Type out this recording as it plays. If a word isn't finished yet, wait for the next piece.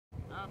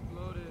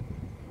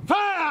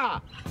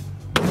Sarah!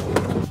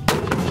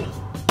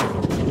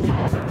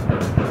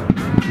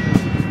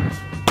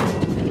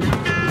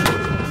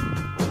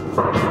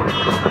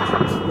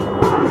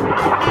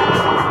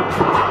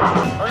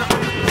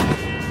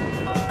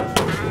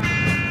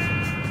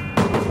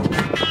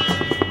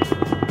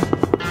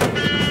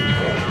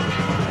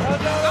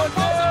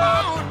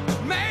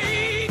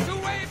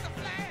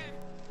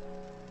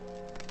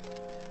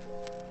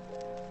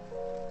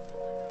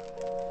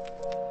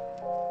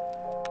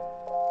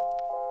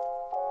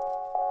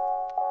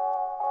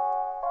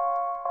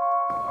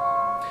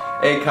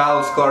 Hey Kyle,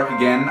 it's Clark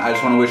again. I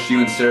just want to wish you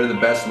and Sarah the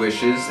best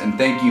wishes, and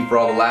thank you for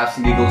all the laughs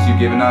and giggles you've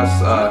given us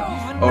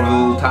over the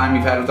little time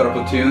you've had with our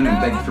platoon, and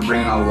thank you for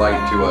bringing all the light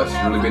to us.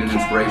 You've really been an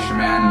inspiration,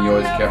 man, and you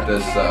always kept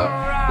us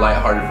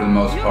lighthearted for the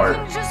most part.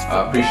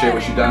 Appreciate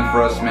what you've done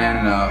for us,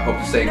 man, and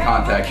hope to stay in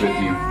contact with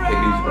you. Take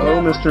it easy, brother.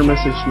 Hello, Mr. and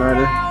Mrs.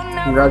 Schneider.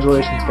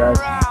 Congratulations, guys.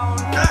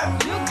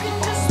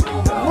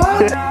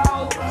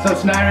 What's up,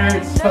 Snyder?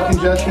 It's fucking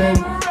Justin,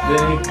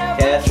 Vinny,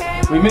 Cass.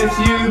 We miss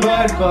you,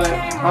 bud, but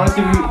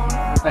honestly,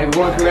 we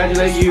want to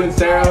congratulate you and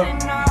Sarah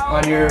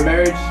on your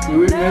marriage.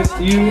 We missed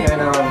you,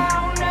 and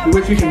we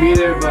wish we can be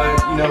there, but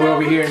you know, we're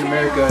over here in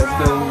America,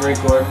 still in the Marine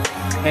Corps,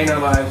 hanging our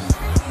lives.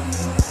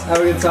 Have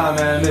a good time,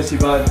 man. I miss you,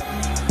 bud.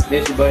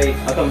 Miss you, buddy.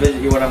 I'll come visit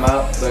you when I'm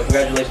out, but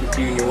congratulations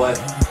to you and your wife.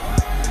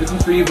 This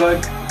one's for you, bud.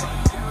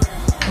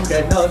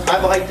 Okay, no, I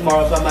have a hike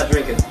tomorrow, so I'm not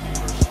drinking.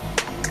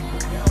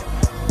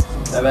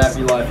 Have a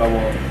happy life, I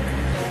won't.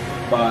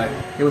 Bye.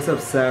 Hey, what's up,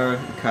 Sarah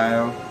and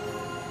Kyle?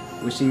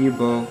 Wishing you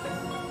both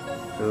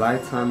a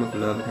lifetime of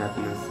love and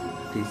happiness.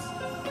 Peace.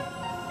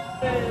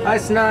 Hi,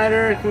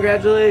 Snyder.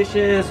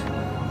 Congratulations.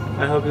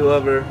 I hope you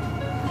love her.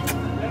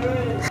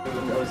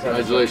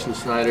 Congratulations,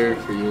 Snyder,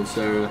 for you and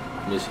Sarah.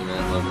 Miss you,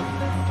 man. Love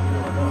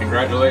you.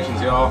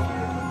 Congratulations, y'all.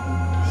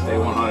 Stay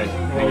 100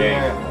 in the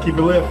game. Keep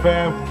it lit,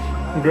 fam.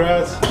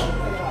 Congrats.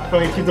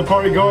 Fucking keep the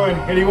party going.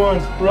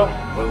 81s, bro.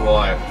 Live the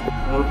life.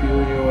 I hope you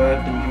and your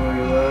wife enjoy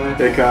your life.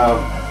 Hey, Kyle.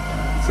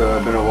 It's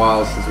been a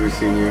while since we've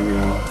seen you, a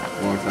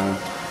long time.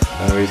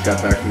 We just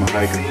got back from a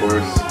hike, of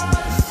course.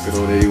 Good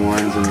old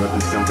 81s and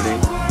weapons company.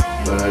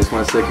 But I just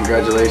want to say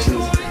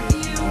congratulations.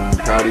 I'm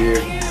proud of you.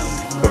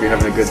 Hope you're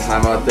having a good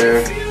time out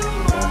there.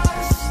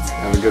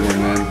 Have a good one,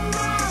 man.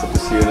 Hope to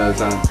see you another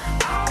time.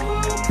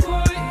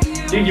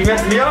 Dude, you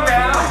messed me up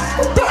now.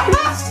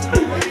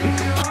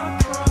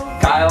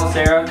 Kyle,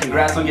 Sarah,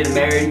 congrats on getting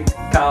married.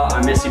 Kyle,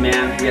 I miss you,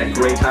 man. We had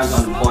great times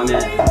on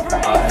deployment. It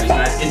was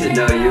nice getting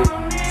to know you.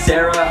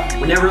 Sarah,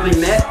 we never really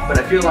met, but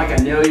I feel like I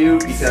know you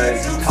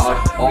because you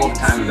talk all the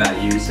time about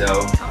you.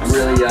 So I'm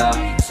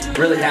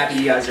really happy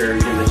you guys are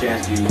getting the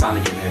chance to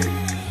finally get married.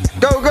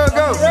 Go, go,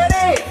 go!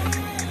 Ready?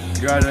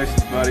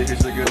 Congratulations, buddy.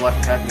 Here's a good life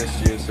and happiness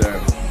to you and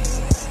Sarah.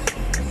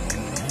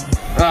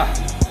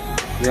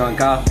 Yo, and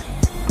Kyle.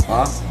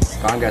 Well,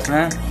 congrats,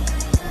 man.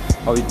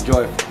 Hope you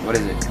enjoy, what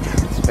is it?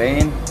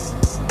 Spain?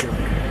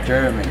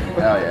 Germany.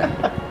 Hell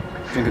yeah.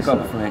 Drink a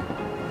couple for me.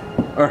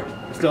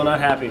 Still not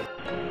happy.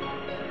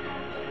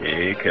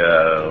 Hey,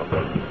 Kyle.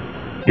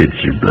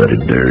 It's your buddy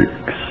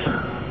Dirks.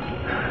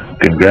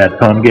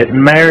 Congrats on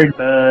getting married,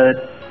 bud.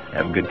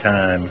 Have a good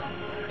time.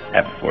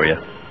 Happy for you.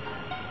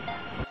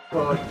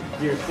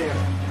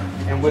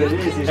 And what it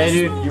is hey,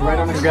 dude, you right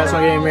on the congrats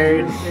on getting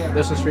married.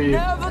 This one's for you.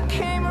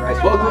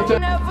 Welcome to.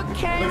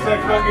 Looks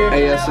like fucking.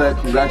 Hey, yes, sir.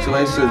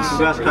 Congratulations.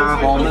 Congrats,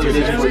 Kyle. This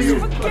is for you.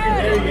 Fucking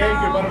Eddie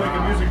Yankee about to make a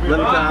music video. Love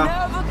you,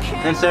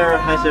 Kyle. And Sarah.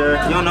 Hi,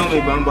 Sarah. You don't know me,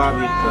 but I'm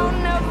Bobby. So.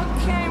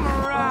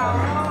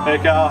 Hey,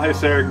 Kyle. Hey,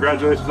 Sarah.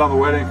 Congratulations on the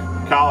wedding.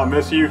 Kyle, I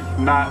miss you.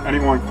 Not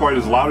anyone quite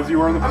as loud as you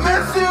were in the picture. I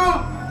miss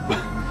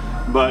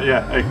you! But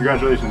yeah, hey,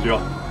 congratulations, y'all.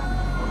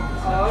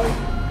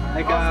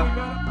 Hey, Kyle.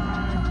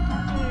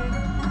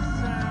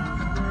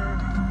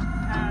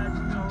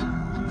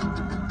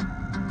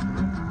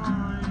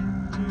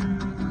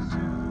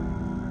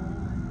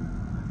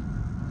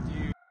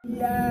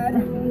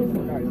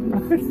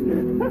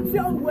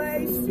 Don't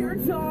waste your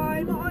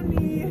time on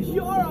me.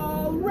 You're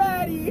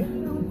already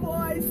the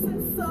voice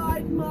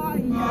inside my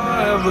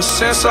head. Ever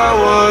since I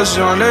was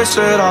young, they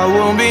said I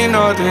won't be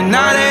nothing.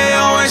 Now they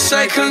always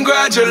say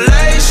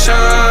congratulations.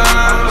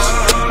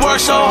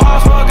 Worked so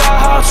hard, forgot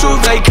how to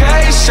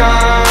vacation.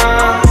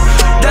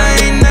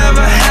 They ain't